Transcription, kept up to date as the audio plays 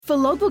For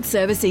logbook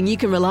servicing you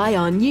can rely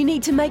on, you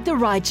need to make the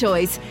right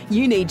choice.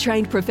 You need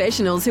trained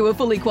professionals who are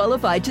fully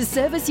qualified to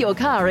service your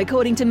car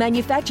according to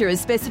manufacturer's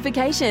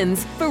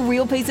specifications. For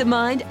real peace of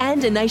mind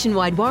and a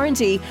nationwide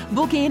warranty,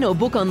 book in or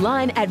book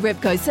online at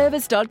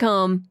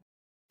repcoservice.com.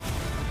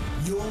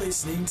 You're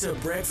listening to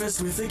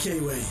Breakfast with the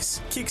Kiwis.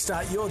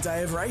 Kickstart your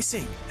day of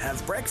racing.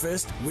 Have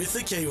breakfast with the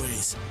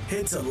Kiwis.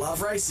 Head to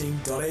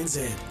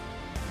loveracing.nz.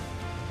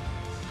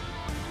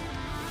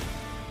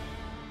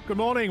 Good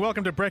morning.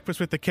 Welcome to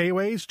Breakfast with the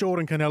Kiwis.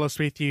 Jordan Canellis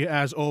with you,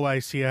 as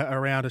always, here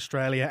around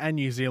Australia and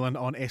New Zealand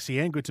on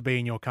SEN. Good to be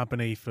in your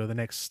company for the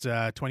next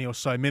 20 or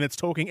so minutes,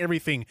 talking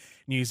everything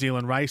New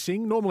Zealand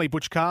racing. Normally,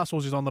 Butch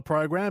Castles is on the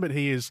program, but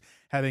he is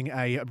having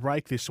a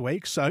break this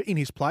week. So in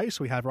his place,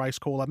 we have race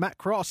caller Matt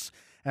Cross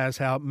as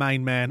our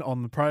main man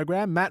on the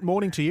program. Matt,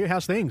 morning to you.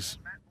 How's things?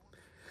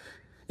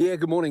 Yeah,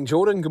 good morning,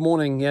 Jordan. Good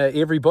morning,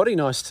 everybody.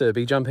 Nice to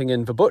be jumping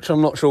in for Butch.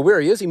 I'm not sure where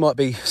he is. He might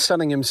be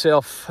sunning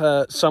himself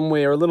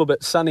somewhere a little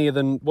bit sunnier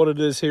than what it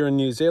is here in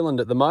New Zealand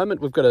at the moment.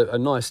 We've got a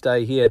nice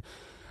day here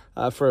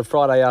for a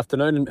Friday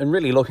afternoon and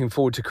really looking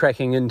forward to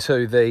cracking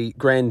into the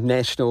Grand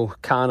National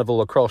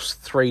Carnival across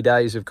 3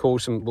 days, of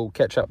course, and we'll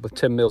catch up with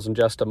Tim Mills in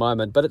just a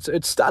moment. But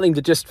it's starting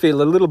to just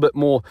feel a little bit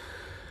more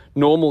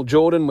normal,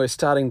 Jordan. We're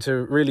starting to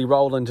really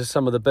roll into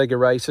some of the bigger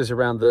races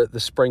around the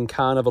spring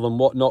carnival and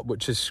whatnot,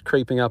 which is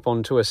creeping up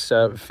onto us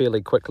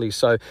fairly quickly.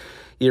 So,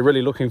 yeah,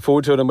 really looking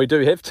forward to it. And we do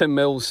have Tim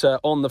Mills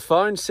on the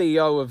phone,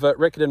 CEO of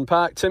Riccarton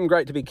Park. Tim,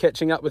 great to be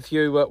catching up with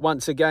you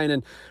once again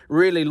and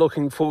really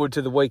looking forward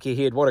to the week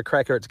ahead. What a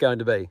cracker it's going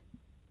to be.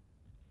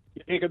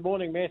 Yeah, good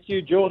morning,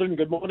 Matthew, Jordan.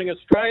 Good morning,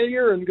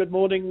 Australia, and good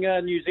morning,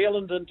 New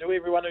Zealand, and to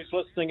everyone who's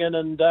listening in.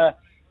 And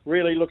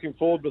really looking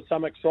forward with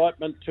some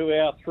excitement to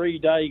our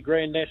 3-day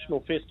Grand National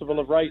Festival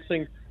of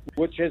Racing,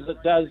 which, as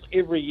it does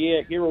every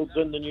year, heralds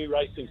in the new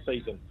racing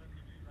season.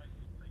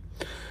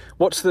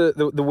 What's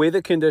the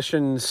weather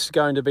conditions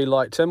going to be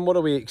like, Tim? What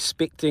are we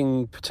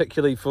expecting,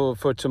 particularly for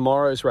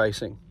tomorrow's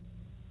racing?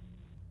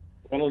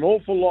 Well, an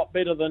awful lot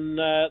better than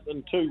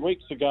 2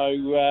 weeks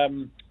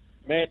ago,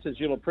 Matt, as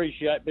you'll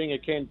appreciate, being a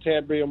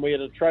Cantabrian, we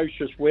had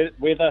atrocious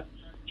weather.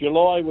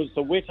 July was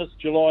the wettest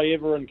July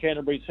ever in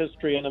Canterbury's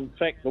history, and in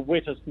fact the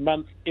wettest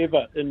month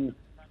ever in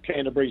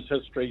Canterbury's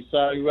history.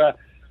 So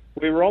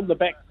we were on the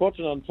back foot,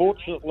 and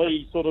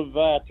unfortunately,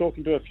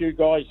 talking to a few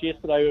guys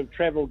yesterday who have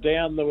travelled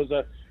down, there was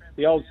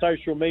the old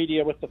social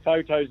media with the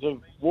photos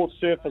of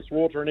surface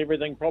water and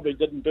everything probably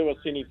didn't do us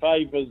any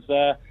favours,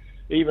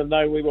 even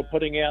though we were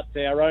putting out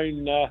our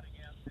own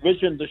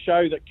vision to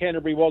show that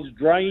Canterbury was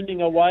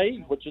draining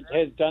away, which it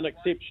has done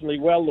exceptionally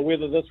well. The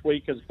weather this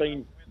week has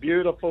been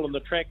beautiful and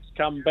the track's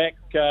come back.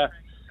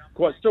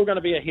 Still going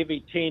to be a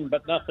heavy 10,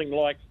 but nothing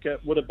like it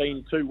would have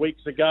been 2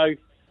 weeks ago.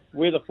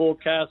 Weather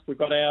forecast, we've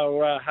got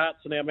our hearts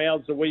in our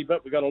mouths a wee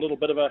bit. We've got a little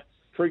bit of a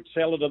fruit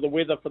salad of the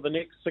weather for the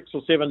next 6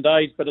 or 7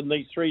 days, but in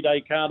these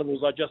 3-day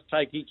carnivals, I just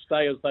take each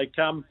day as they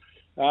come.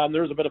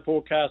 There is a bit of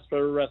forecast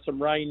for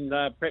some rain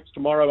perhaps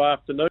tomorrow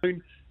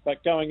afternoon.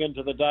 But going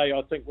into the day,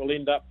 I think we'll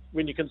end up,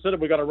 when you consider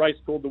we've got a race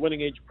called the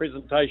Winning Edge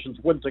Presentations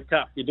Winter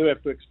Cup, you do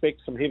have to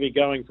expect some heavy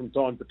going from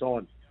time to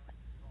time.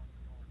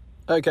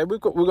 Okay, we've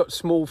got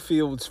small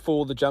fields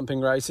for the jumping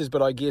races,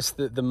 but I guess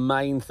that the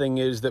main thing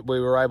is that we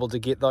were able to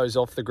get those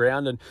off the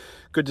ground, and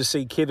good to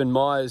see Kevin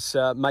Myers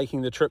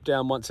making the trip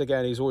down once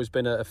again. He's always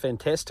been a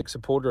fantastic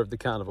supporter of the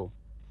carnival.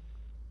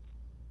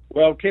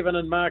 Well, Kevin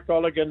and Mark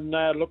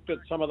Olligan looked at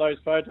some of those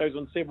photos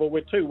and said, well,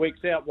 we're 2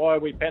 weeks out. Why are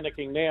we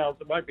panicking now?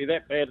 It won't be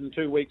that bad in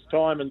 2 weeks'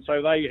 time. And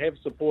so they have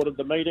supported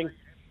the meeting.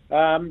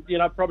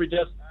 Probably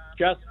just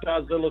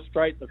does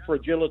illustrate the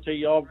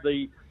fragility of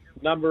the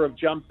number of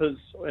jumpers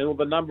or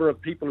the number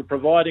of people who are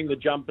providing the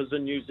jumpers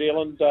in New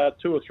Zealand.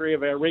 2 or 3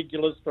 of our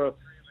regulars for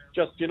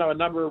just, a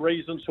number of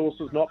reasons,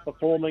 horses not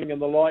performing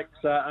and the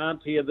likes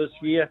aren't here this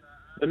year.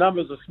 The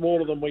numbers are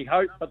smaller than we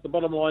hope, but the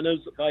bottom line is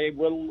that they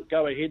will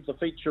go ahead to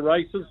feature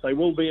races. They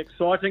will be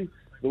exciting.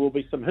 There will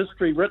be some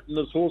history written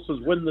as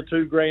horses win the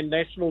 2 Grand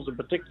Nationals, in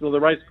particular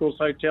the Racecourse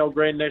Hotel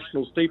Grand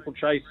National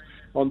Steeplechase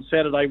on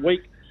Saturday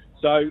week.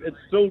 So it's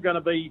still going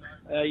to be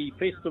a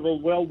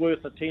festival well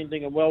worth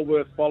attending and well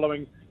worth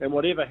following. And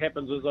whatever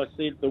happens, as I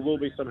said, there will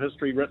be some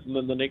history written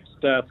in the next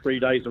 3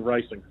 days of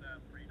racing.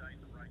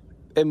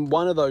 And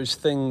one of those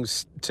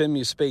things, Tim,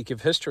 you speak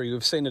of history,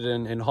 we've seen it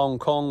in Hong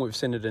Kong, we've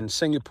seen it in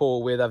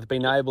Singapore, where they've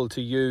been able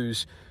to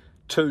use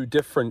 2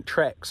 different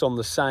tracks on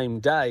the same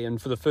day.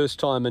 And for the first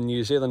time in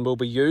New Zealand, we'll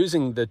be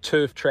using the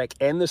turf track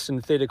and the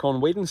synthetic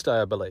on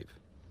Wednesday, I believe.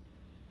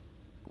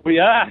 We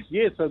are,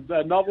 yes,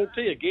 a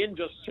novelty, again,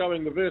 just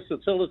showing the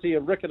versatility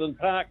of Riccarton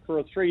Park for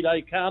a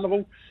 3-day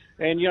carnival.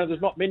 And, there's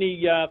not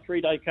many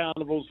 3-day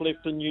carnivals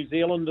left in New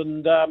Zealand,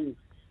 and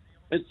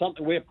it's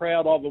something we're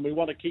proud of and we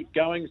want to keep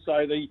going.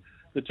 So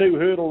the 2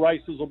 hurdle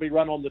races will be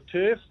run on the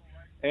turf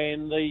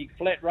and the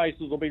flat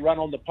races will be run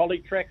on the poly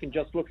track. And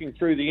just looking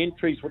through the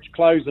entries, which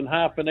close in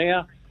half an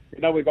hour,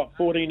 we've got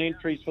 14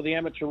 entries for the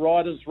amateur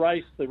riders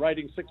race. The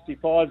rating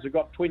 65s have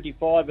got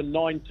 25 and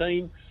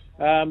 19.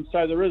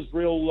 So there is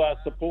real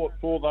support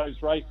for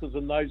those races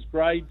and those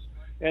grades.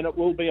 and it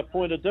will be a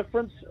point of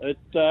difference. It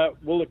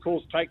will, of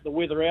course, take the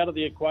weather out of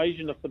the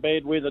equation if the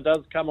bad weather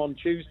does come on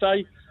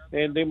Tuesday,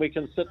 and then we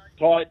can sit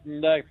tight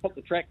and put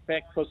the track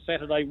back for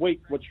Saturday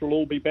week, which will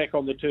all be back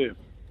on the turf.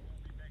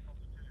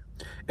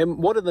 And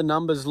what are the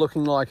numbers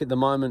looking like at the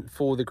moment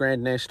for the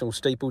Grand National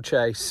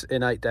Steeplechase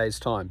in 8 days'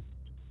 time?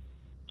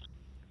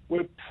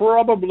 We're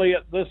probably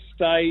at this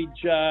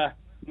stage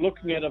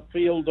looking at a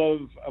field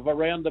of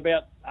around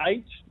about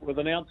 8 with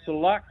an ounce of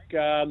luck.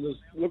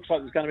 Looks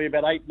like there's going to be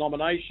about 8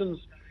 nominations.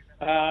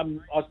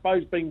 I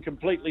suppose, being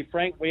completely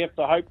frank, we have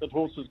to hope that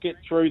horses get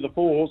through. The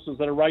 4 horses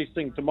that are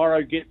racing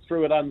tomorrow get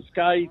through it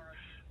unscathed.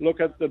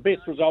 Look, at the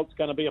best result's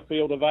going to be a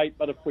field of 8,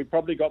 but if we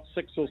probably got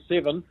 6 or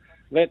 7,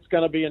 that's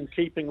going to be in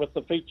keeping with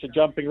the feature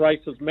jumping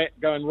races, Matt,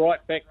 going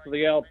right back to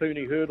the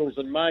Awapuni Hurdles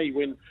in May,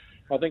 when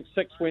I think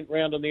 6 went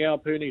round in the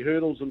Awapuni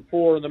Hurdles and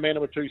 4 in the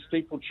Manawatu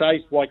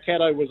Steeplechase.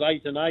 Waikato was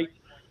 8 and 8.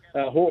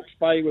 Hawke's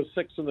Bay was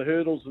 6 in the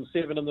hurdles and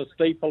 7 in the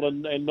steeple,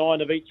 and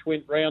 9 of each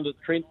went round at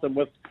Trentham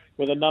with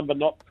a number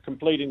not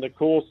completing the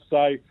course.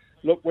 So,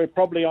 look, we're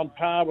probably on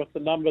par with the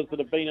numbers that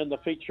have been in the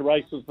feature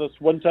races this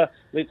winter.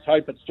 Let's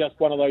hope it's just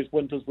one of those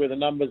winters where the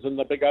numbers in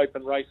the big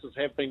open races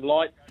have been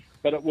light,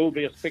 but it will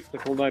be a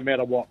spectacle no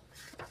matter what.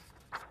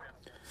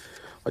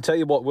 I tell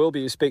you what will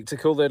be a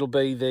spectacle, that'll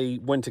be the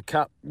Winter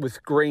Cup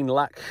with Green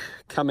Luck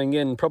coming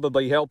in,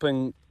 probably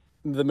helping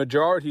the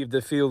majority of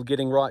the field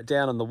getting right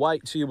down in the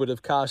weights. You would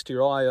have cast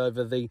your eye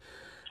over the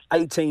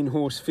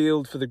 18-horse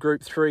field for the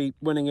Group 3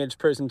 Winning Edge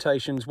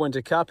Presentations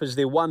Winter Cup. Is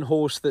there one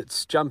horse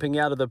that's jumping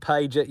out of the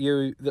page at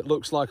you that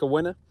looks like a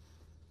winner?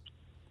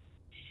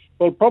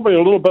 Well, probably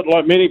a little bit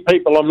like many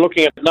people. I'm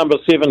looking at number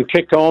 7,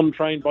 Kick On,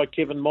 trained by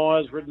Kevin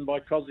Myers, ridden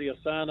by Kosi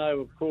Asano.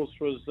 Of course,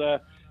 was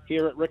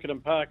here at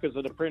Riccarton Park as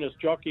an apprentice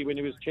jockey when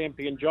he was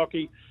champion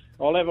jockey.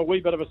 I'll have a wee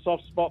bit of a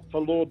soft spot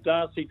for Lord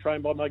Darcy,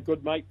 trained by my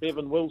good mate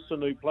Bevan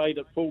Wilson, who played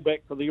at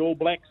fullback for the All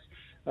Blacks.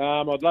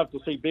 I'd love to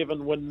see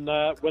Bevan win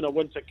a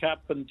Winter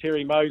Cup, and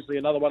Terry Mosley,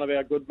 another one of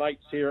our good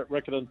mates here at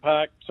Riccarton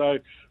Park. So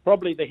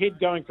probably the head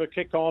going for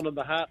Kick On and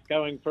the heart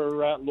going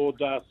for Lord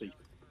Darcy.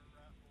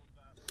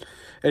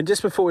 And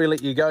just before we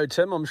let you go,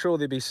 Tim, I'm sure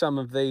there'll be some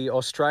of the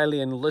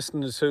Australian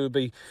listeners who will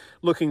be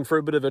looking for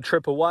a bit of a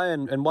trip away,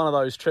 and one of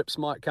those trips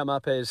might come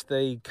up as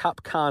the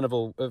Cup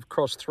Carnival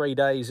across 3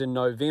 days in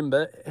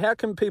November. How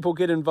can people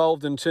get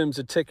involved in terms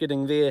of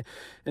ticketing there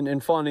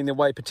and finding their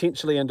way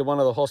potentially into one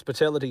of the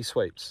hospitality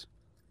suites?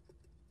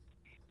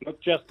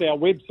 Look, just our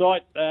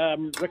website,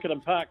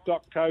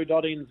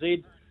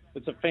 riccartonpark.co.nz.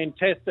 It's a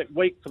fantastic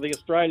week for the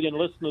Australian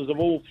listeners of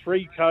all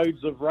 3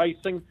 codes of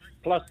racing,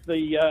 plus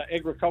the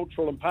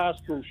agricultural and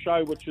pastoral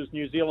show, which is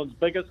New Zealand's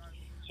biggest.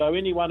 So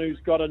anyone who's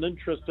got an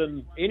interest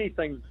in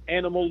anything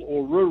animal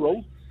or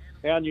rural,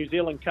 our New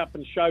Zealand Cup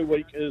and Show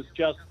Week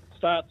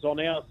starts on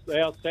our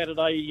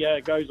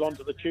Saturday, goes on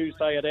to the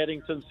Tuesday at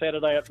Addington,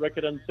 Saturday at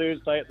Riccarton,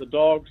 Thursday at the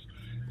Dogs,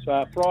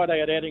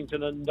 Friday at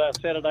Addington and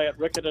Saturday at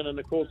Riccarton, and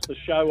of course the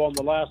show on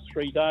the last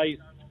 3 days.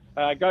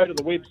 Go to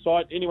the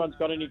website. Anyone's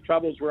got any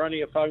troubles, we're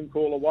only a phone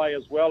call away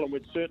as well, and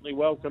we'd certainly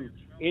welcome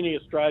any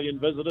Australian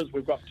visitors.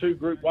 We've got 2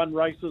 Group 1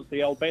 races, the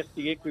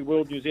Albasti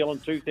Equiworld New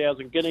Zealand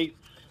 2,000 guineas,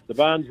 the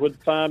Barneswood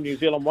Farm New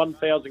Zealand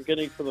 1,000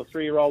 guineas for the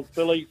 3-year-old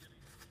fillies,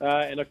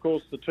 and of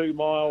course the 2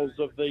 miles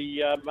of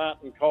the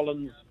Martin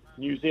Collins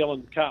New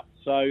Zealand Cup.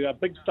 So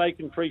big stake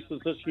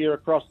increases this year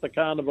across the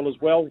carnival as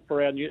well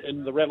for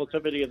in the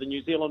relativity of the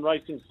New Zealand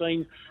racing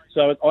scene.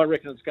 So I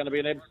reckon it's going to be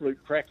an absolute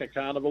cracker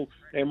carnival,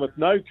 and with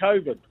no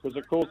COVID, because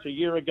of course a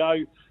year ago,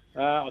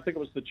 I think it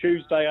was the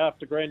Tuesday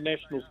after Grand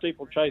National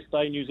Steeplechase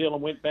Day, New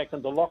Zealand went back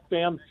into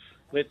lockdown.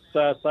 Let's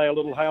say a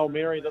little Hail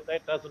Mary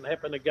that doesn't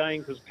happen again,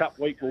 because Cup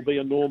Week will be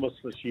enormous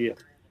this year.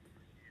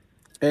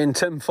 And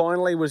Tim,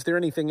 finally, was there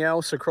anything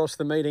else across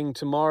the meeting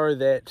tomorrow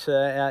that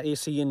our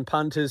SEN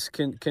punters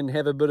can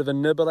have a bit of a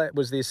nibble at?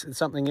 Was there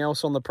something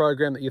else on the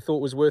program that you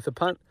thought was worth a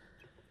punt?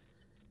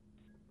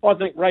 I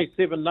think race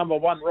 7, number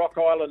 1, Rock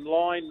Island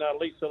Line.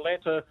 Lisa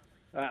Latter,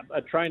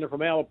 a trainer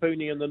from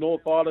Awapuni in the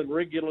North Island,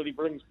 regularly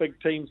brings big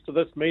teams to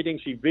this meeting.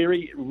 She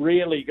very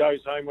rarely goes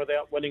home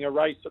without winning a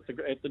race at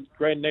the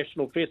Grand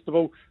National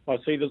Festival. I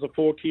see there's a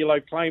 4-kilo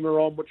claimer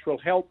on, which will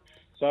help.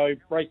 So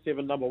race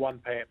 7, number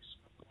 1, perhaps.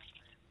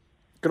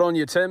 Good on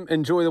you, Tim.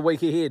 Enjoy the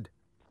week ahead.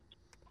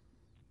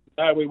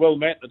 No, we will,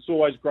 Matt. It's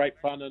always great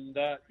fun. And,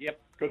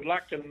 good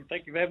luck. And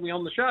thank you for having me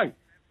on the show.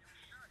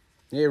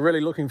 Yeah,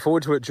 really looking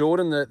forward to it,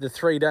 Jordan. The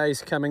 3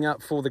 days coming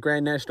up for the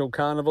Grand National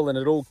Carnival, and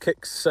it all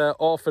kicks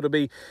off. It'll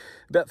be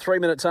about 3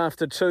 minutes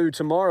after 2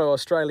 tomorrow,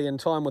 Australian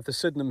time, with the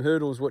Sydenham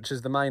Hurdles, which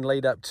is the main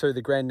lead-up to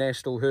the Grand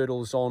National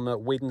Hurdles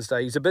on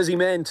Wednesday. He's a busy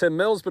man, Tim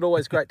Mills, but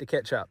always great to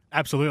catch up.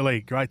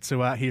 Absolutely. Great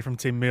to hear from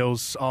Tim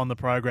Mills on the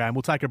program.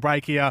 We'll take a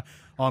break here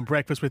on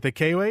Breakfast with the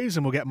Kiwis,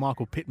 and we'll get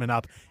Michael Pittman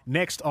up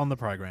next on the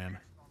program.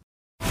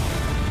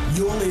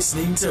 You're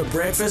listening to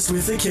Breakfast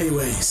with the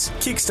Kiwis.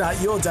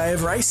 Kickstart your day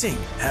of racing.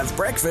 Have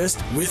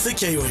breakfast with the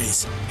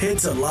Kiwis. Head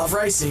to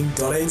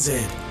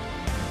loveracing.nz.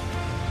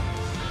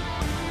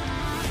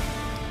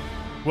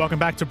 Welcome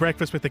back to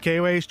Breakfast with the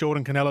Kiwis.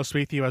 Jordan Canellis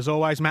with you as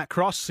always. Matt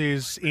Cross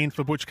is in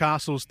for Butch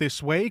Castles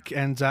this week.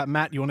 And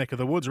Matt, your neck of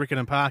the woods,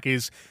 Riccarton Park,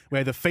 is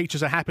where the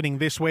features are happening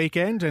this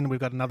weekend. And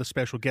we've got another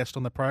special guest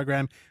on the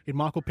program in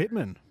Michael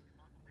Pittman.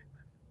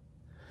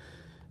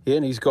 Yeah,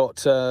 and he's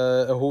got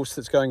a horse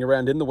that's going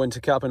around in the Winter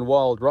Cup in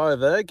Wild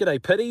Rover.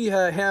 G'day, Pitty.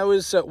 How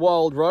is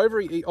Wild Rover?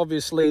 He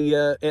obviously,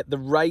 at the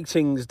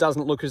ratings,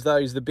 doesn't look as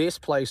though he's the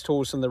best placed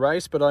horse in the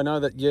race, but I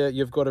know that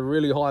you've got a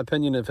really high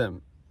opinion of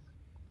him.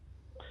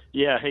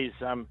 Yeah, he's.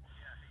 I've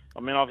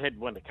had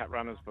Winter Cup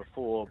runners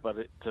before, but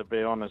to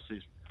be honest,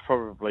 he's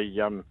probably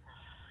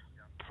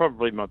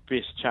my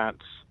best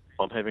chance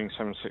of having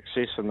some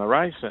success in the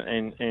race.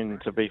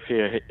 And to be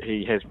fair,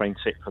 he has been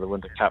set for the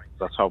Winter Cup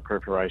this whole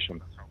preparation.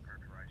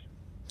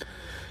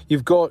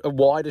 You've got a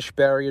wideish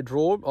barrier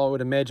draw. I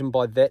would imagine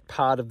by that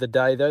part of the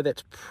day, though,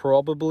 that's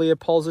probably a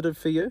positive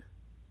for you.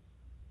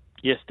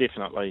 Yes,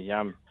 definitely.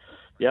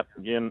 Yep,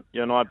 you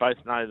and I both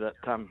know that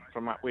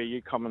from up where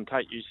you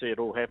commentate, you see it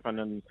all happen,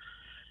 and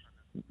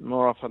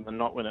more often than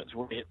not, when it's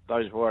wet,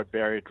 those wide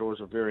barrier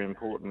draws are very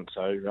important.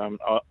 So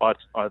I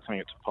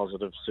think it's a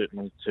positive,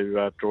 certainly,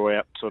 to draw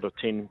out sort of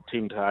 10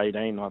 to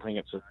 18. I think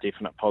it's a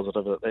definite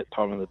positive at that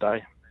time of the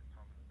day.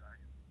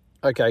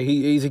 Okay,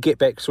 he's a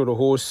get-back sort of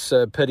horse,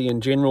 Pitty,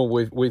 in general,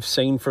 we've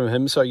seen from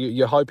him. So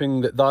you're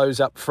hoping that those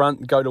up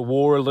front go to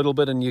war a little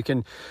bit and you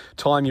can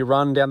time your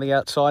run down the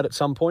outside at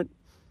some point?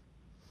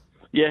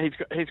 Yeah, he's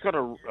got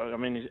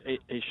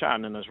he's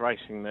shown in his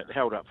racing that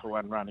held up for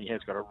one run. He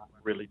has got a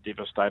really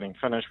devastating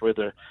finish.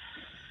 Whether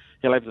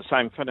he'll have the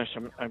same finish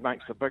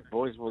amongst the big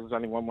boys, well, there's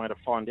only one way to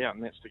find out,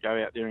 and that's to go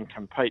out there and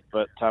compete.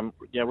 But,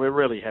 we're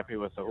really happy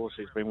with the horse.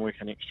 He's been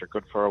working extra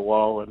good for a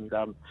while, and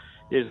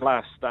his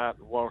last start,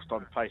 whilst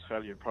on face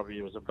value, probably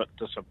was a bit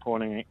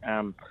disappointing.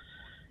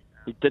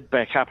 He did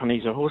back up, and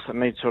he's a horse that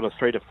needs sort of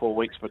 3 to 4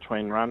 weeks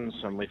between runs,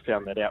 and we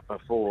found that out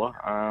before.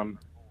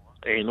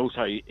 And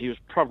also, he was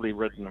probably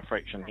ridden a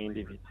fraction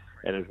handy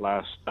at his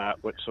last start,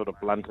 which sort of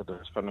blunted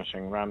his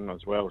finishing run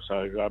as well.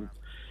 So,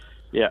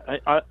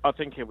 I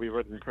think he'll be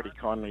ridden pretty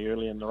kindly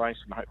early in the race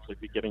and hopefully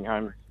be getting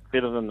home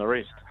better than the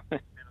rest.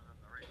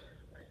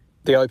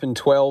 The Open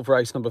 12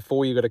 race number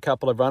 4, you've got a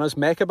couple of runners.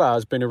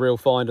 Macabar's been a real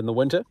find in the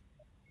winter.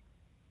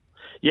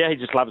 Yeah, he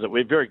just loves it.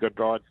 We had a very good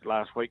ride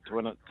last week to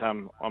win at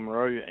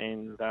Oamaru,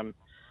 and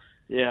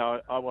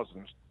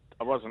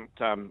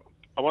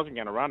I wasn't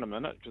going to run him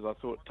in it because I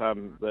thought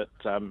that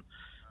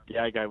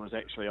Diego was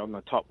actually on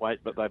the top weight,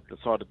 but they've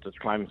decided to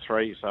claim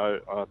 3. So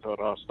I thought,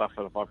 I'll stuff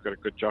it. If I've got a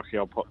good jockey,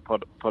 I'll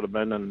put him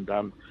in.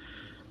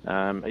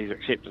 And he's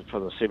accepted for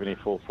the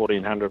 74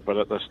 1400, but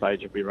at this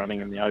stage he'll be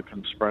running in the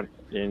open sprint.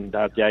 And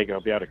Diego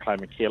will be able to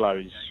claim a kilo.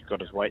 He's got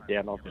his weight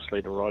down,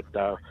 obviously, to ride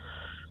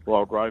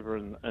Wild Rover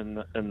in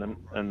the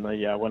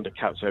Winter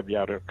Cup, so he'll be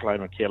able to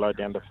claim a kilo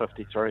down to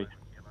 53.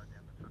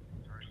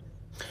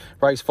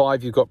 Race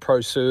 5, you've got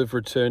Pro Serve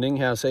returning.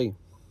 How's he?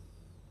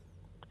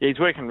 Yeah, he's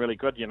working really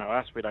good. You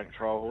know, we don't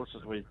trial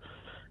horses. We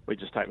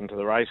just take him to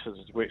the races.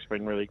 His work's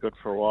been really good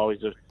for a while.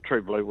 He's a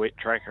true blue wet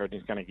tracker, and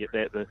he's going to get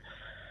that.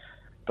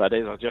 But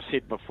as I just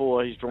said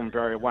before, he's drawn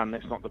barrier 1.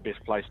 That's not the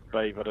best place to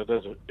be, but it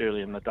is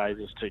early in the day.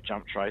 There's 2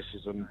 jumps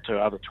races and 2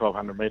 other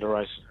 1,200-metre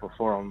races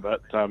before him.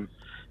 But,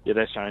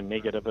 that's only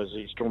negative as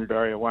he's drawn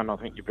barrier 1. I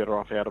think you're better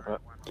off out of it.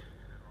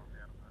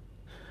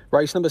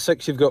 Race number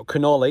 6, you've got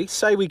Connolly.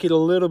 Say we get a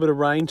little bit of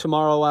rain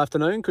tomorrow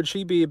afternoon. Could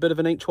she be a bit of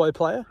an each-way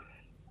player?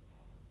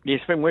 Yeah,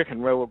 she's been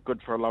working real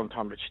good for a long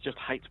time, but she just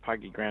hates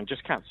puggy ground.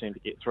 Just can't seem to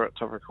get through it.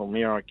 Typical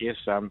mare, I guess.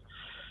 Some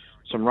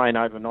rain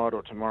overnight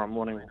or tomorrow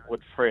morning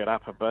would free it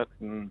up a bit.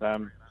 And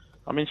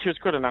she was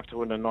good enough to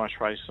win a nice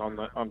race on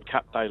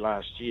Cup Day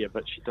last year,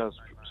 but she does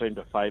seem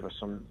to favour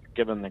some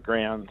given the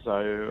ground.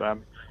 So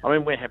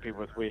we're happy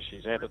with where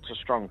she's at. It's a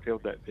strong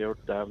field, that field,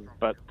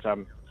 but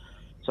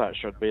so it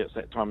should be. It's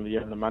that time of the year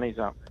and the money's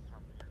up.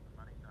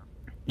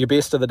 Your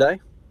best of the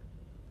day?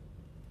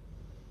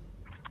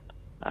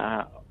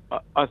 I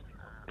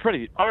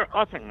think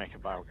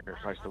Macabar will go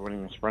close to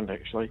winning the sprint,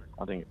 actually.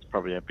 I think it's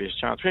probably our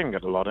best chance. We haven't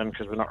got a lot in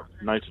because we're not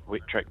noted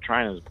wet track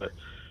trainers, but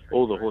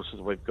all the horses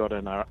we've got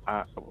in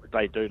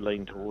they do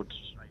lean towards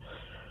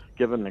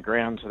given the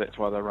ground, so that's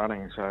why they're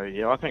running. So,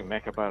 yeah, I think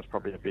Macabar's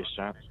probably our best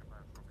chance.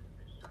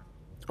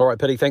 All right,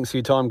 Pitty, thanks for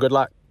your time. Good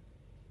luck.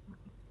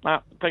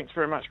 Thanks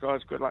very much,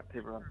 guys. Good luck to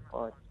everyone.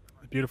 Bye.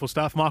 Beautiful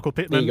stuff. Michael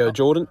Pittman. There you go,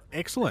 Jordan.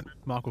 Excellent.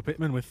 Michael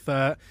Pittman with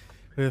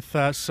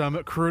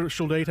some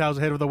crucial details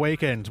ahead of the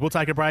weekend. We'll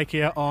take a break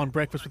here on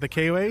Breakfast with the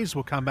Kiwis.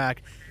 We'll come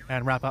back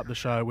and wrap up the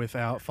show with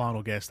our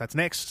final guest. That's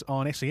next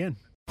on SEN.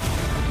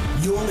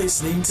 You're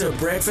listening to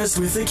Breakfast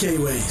with the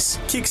Kiwis.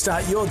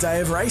 Kickstart your day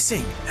of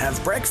racing.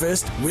 Have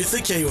breakfast with the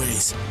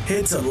Kiwis.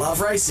 Head to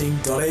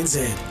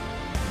loveracing.nz.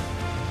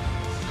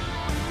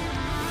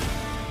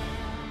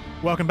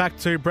 Welcome back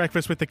to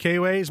Breakfast with the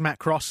Kiwis. Matt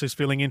Cross is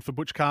filling in for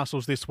Butch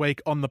Castles this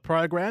week on the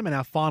program, and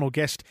our final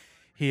guest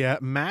here,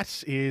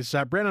 Matt, is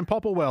Brendan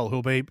Popplewell,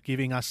 who'll be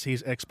giving us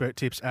his expert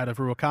tips out of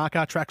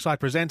Ruakaka,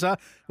 trackside presenter.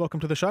 Welcome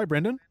to the show,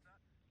 Brendan.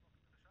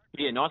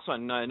 Yeah, nice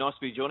one. Nice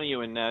to be joining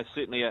you, and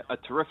certainly a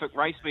terrific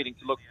race meeting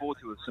to look forward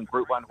to with some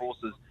Group 1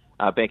 horses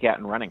back out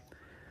and running.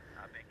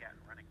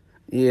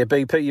 Yeah,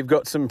 BP, you've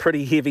got some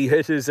pretty heavy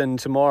hitters in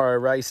tomorrow.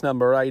 Race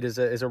number 8 as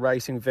a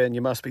racing fan,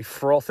 you must be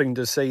frothing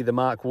to see the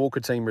Mark Walker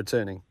team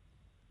returning.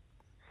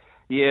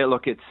 Yeah,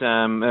 look, it's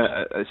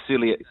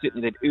certainly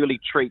that early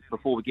treat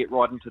before we get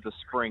right into the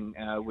spring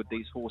with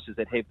these horses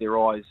that have their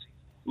eyes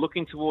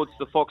looking towards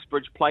the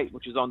Foxbridge Plate,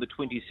 which is on the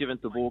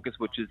 27th of August,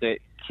 which is that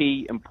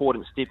key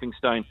important stepping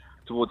stone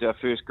towards our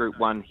first Group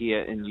 1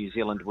 here in New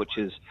Zealand, which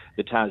is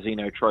the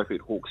Tarzino Trophy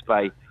at Hawke's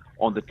Bay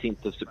on the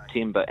 10th of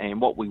September.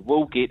 And what we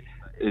will get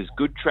is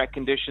good track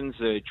conditions.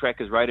 The track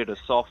is rated a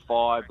soft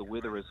 5. The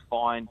weather is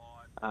fine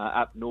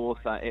up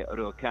north at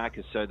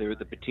Ruakaka, so there is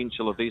the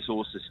potential of these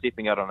horses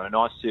stepping out on a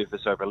nice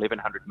surface over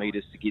 1,100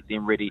 metres to get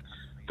them ready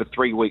for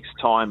 3 weeks'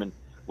 time. And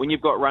when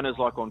you've got runners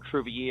like on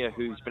Trivier,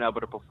 who's been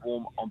able to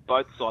perform on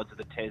both sides of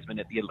the Tasman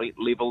at the elite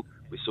level,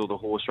 we saw the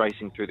horse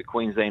racing through the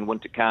Queensland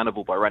Winter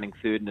Carnival by running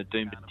third in the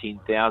Doomben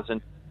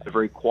 10,000. A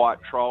very quiet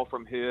trial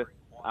from her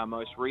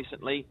most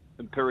recently.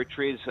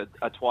 Imperatriz,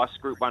 a twice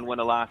Group 1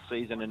 winner last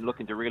season and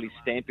looking to really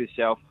stamp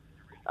herself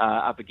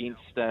up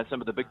against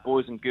some of the big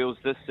boys and girls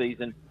this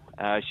season.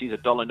 She's a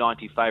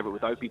 $1.90 favourite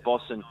with Opie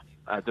Bosson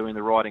doing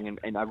the riding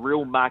and a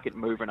real market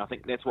mover, and I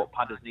think that's what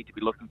punters need to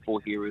be looking for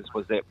here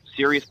was that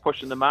serious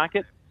push in the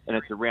market, and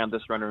it's around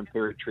this runner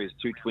Imperatriz,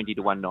 220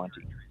 to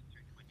 190.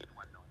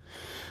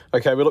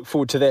 Okay, we look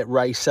forward to that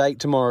race 8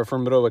 tomorrow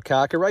from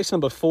Ruakaka. Race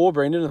number 4,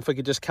 Brendan, if we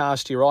could just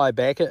cast your eye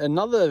back,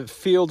 another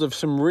field of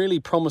some really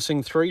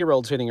promising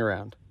 3-year-olds heading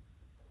around.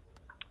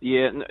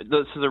 Yeah,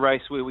 this is a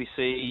race where we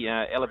see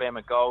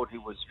Alabama Gold,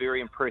 who was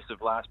very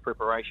impressive last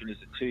preparation as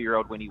a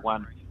 2-year-old when he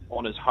won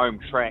on his home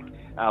track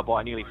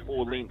by nearly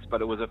 4 lengths,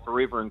 but it was a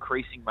forever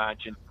increasing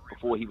margin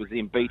before he was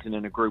then beaten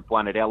in a Group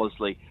 1 at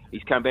Ellerslie.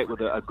 He's come back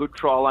with a good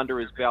trial under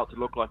his belt to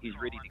look like he's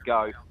ready to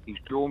go. He's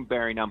drawn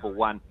barrier number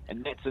 1,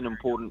 and that's an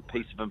important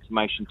piece of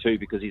information too,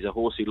 because he's a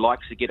horse who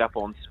likes to get up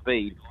on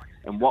speed.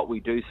 And what we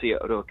do see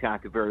at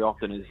Ruakaka very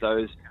often is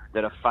those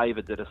that are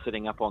favoured that are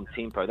sitting up on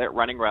tempo. That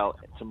running rail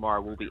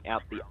tomorrow will be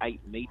out the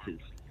 8 metres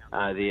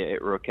there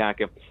at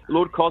Ruakaka.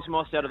 Lord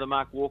Cosmos out of the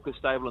Mark Walker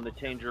stable in the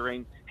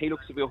Tangerine. He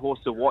looks to be a horse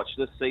to watch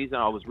this season.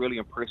 I was really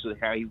impressed with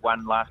how he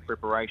won last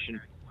preparation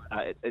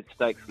at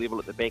stakes level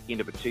at the back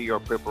end of a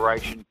 2-year-old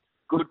preparation.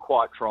 Good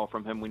quiet trial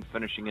from him when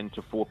finishing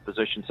into 4th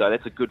position. So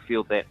that's a good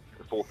field, that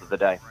the 4th of the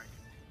day.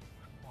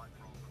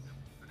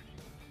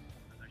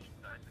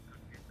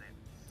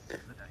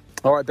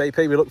 All right,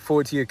 BP, we look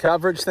forward to your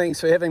coverage.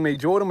 Thanks for having me,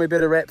 Jordan. We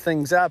better wrap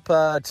things up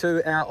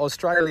to our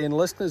Australian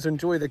listeners.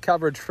 Enjoy the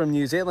coverage from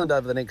New Zealand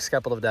over the next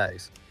couple of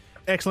days.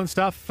 Excellent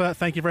stuff.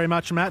 Thank you very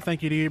much, Matt.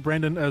 Thank you to you,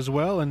 Brendan, as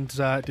well. And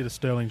did a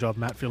sterling job,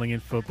 Matt, filling in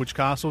for Butch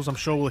Castles. I'm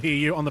sure we'll hear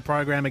you on the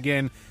program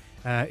again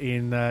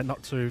in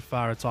not too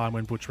far a time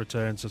when Butch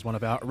returns as one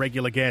of our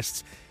regular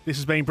guests. This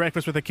has been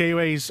Breakfast with the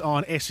Kiwis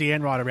on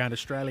SEN right around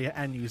Australia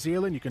and New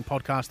Zealand. You can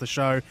podcast the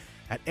show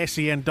at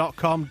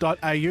sen.com.au,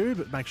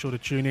 but make sure to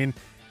tune in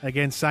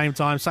again, same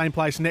time, same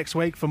place next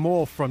week for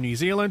more from New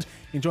Zealand.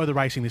 Enjoy the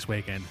racing this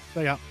weekend.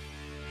 See ya.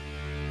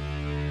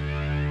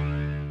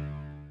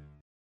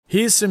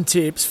 Here's some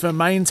tips for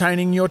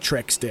maintaining your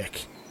Trex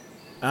deck.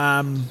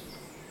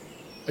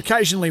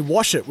 Occasionally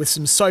wash it with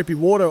some soapy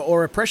water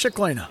or a pressure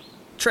cleaner.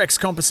 Trex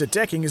composite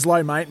decking is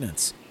low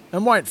maintenance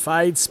and won't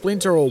fade,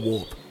 splinter or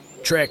warp.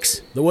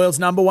 Trex, the world's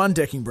 #1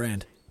 decking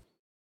brand.